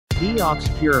Deox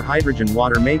Pure Hydrogen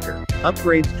Water Maker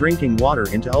upgrades drinking water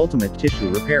into ultimate tissue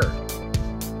repairer.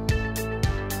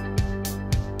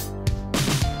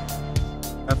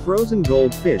 A frozen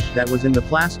goldfish that was in the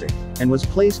plastic, and was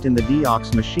placed in the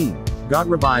Deox machine, got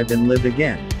revived and lived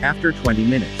again, after 20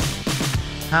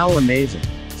 minutes. How amazing!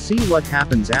 See what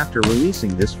happens after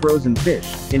releasing this frozen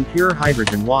fish, in pure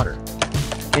hydrogen water.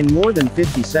 In more than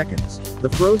 50 seconds, the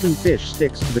frozen fish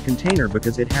sticks to the container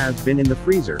because it has been in the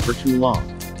freezer for too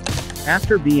long.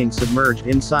 After being submerged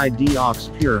inside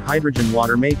Deox Pure Hydrogen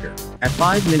Water Maker, at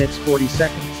 5 minutes 40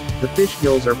 seconds, the fish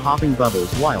gills are popping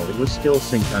bubbles while it was still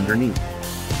synced underneath.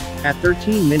 At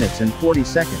 13 minutes and 40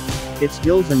 seconds, its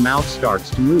gills and mouth starts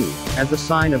to move, as a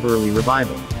sign of early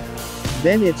revival.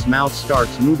 Then its mouth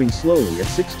starts moving slowly at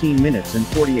 16 minutes and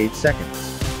 48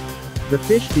 seconds. The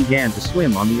fish began to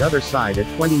swim on the other side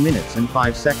at 20 minutes and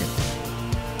 5 seconds.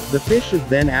 The fish is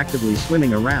then actively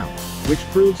swimming around, which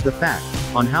proves the fact,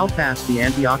 on how fast the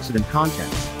antioxidant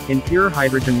contents, in pure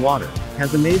hydrogen water,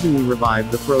 has amazingly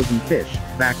revived the frozen fish,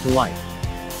 back to life.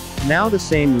 Now the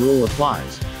same rule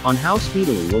applies, on how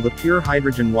speedily will the pure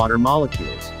hydrogen water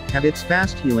molecules, have its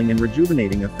fast healing and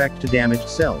rejuvenating effect to damaged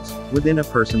cells, within a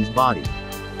person's body.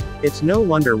 It's no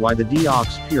wonder why the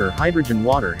Deox Pure Hydrogen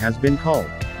Water has been called,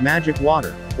 Magic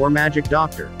Water, or Magic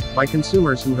Doctor, by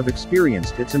consumers who have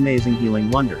experienced its amazing healing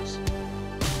wonders.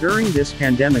 During this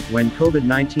pandemic when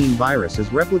COVID-19 virus is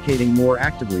replicating more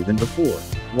actively than before,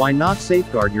 why not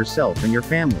safeguard yourself and your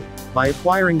family, by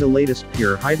acquiring the latest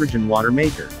pure hydrogen water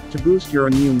maker, to boost your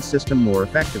immune system more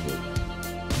effectively.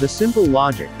 The simple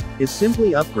logic is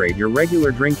simply upgrade your regular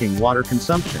drinking water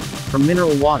consumption, from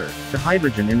mineral water, to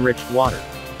hydrogen-enriched water.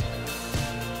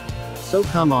 So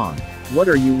come on, what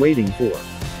are you waiting for?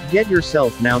 Get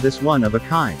yourself now this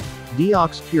one-of-a-kind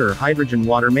Deox Pure Hydrogen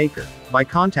Water Maker, by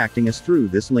contacting us through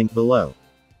this link below.